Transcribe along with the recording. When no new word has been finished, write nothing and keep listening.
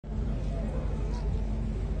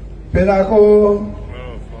Pinnacle,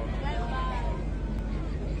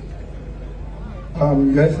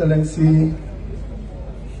 Your Excellency,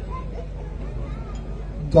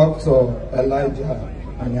 Dr. Elijah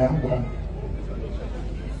Onyeagba,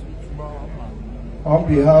 on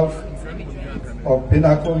behalf of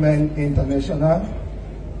Pinnacle Men International,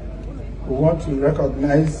 we want to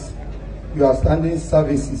recognize your outstanding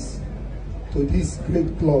services to this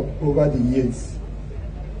great club over the years.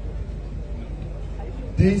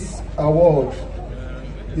 This award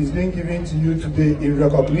is being given to you today in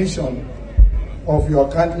recognition of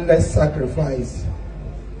your countless sacrifice,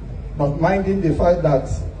 not minding the fact that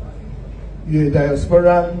you're a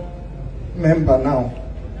diaspora member now,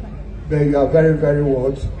 but you are very, very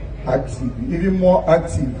active, even more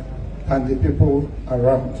active than the people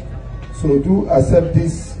around. So do accept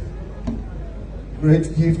this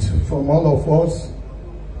great gift from all of us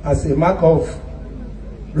as a mark of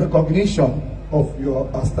recognition of your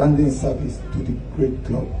outstanding service to the great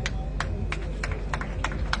club.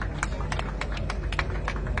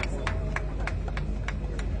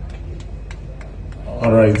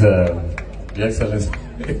 All right, Your Excellency.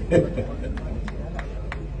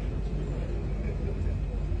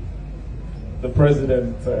 The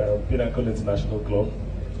President, Pinnacle International Club,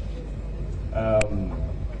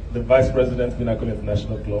 the Vice President, Pinnacle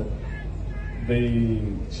International Club, the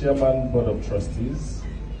Chairman, Board of Trustees,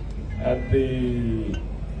 and the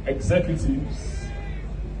executives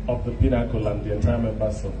of the Pinnacle and the entire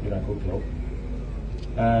members of Pinnacle Club,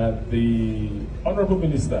 and the Honorable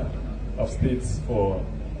Minister of State for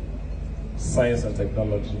Science and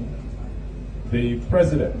Technology, the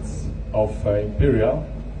President of Imperial,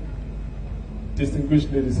 distinguished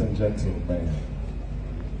ladies and gentlemen,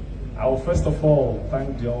 I will first of all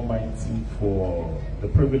thank the Almighty for the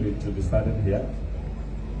privilege to be standing here.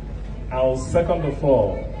 I will second of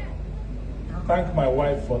all thank my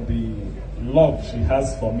wife for the love she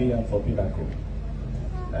has for me and for Pinnacle.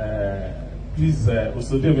 Please,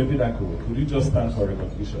 Osodeme Pinnacle, could you just stand for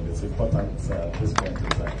recognition? It's important at this point in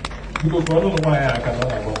time. Because I don't know why I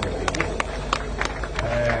cannot have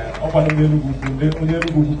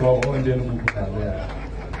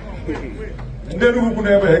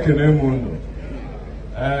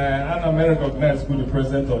and I recognize the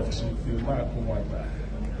president of Chief Onyeagba.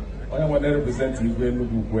 I want to represent the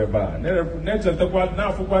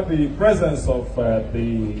presence of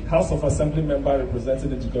the House of Assembly member representing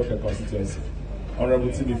the Jidoka constituency,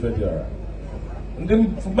 Honorable T.B. Fediara. And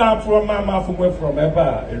then from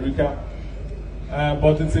Eba, Erika.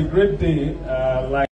 But it's a great day. Like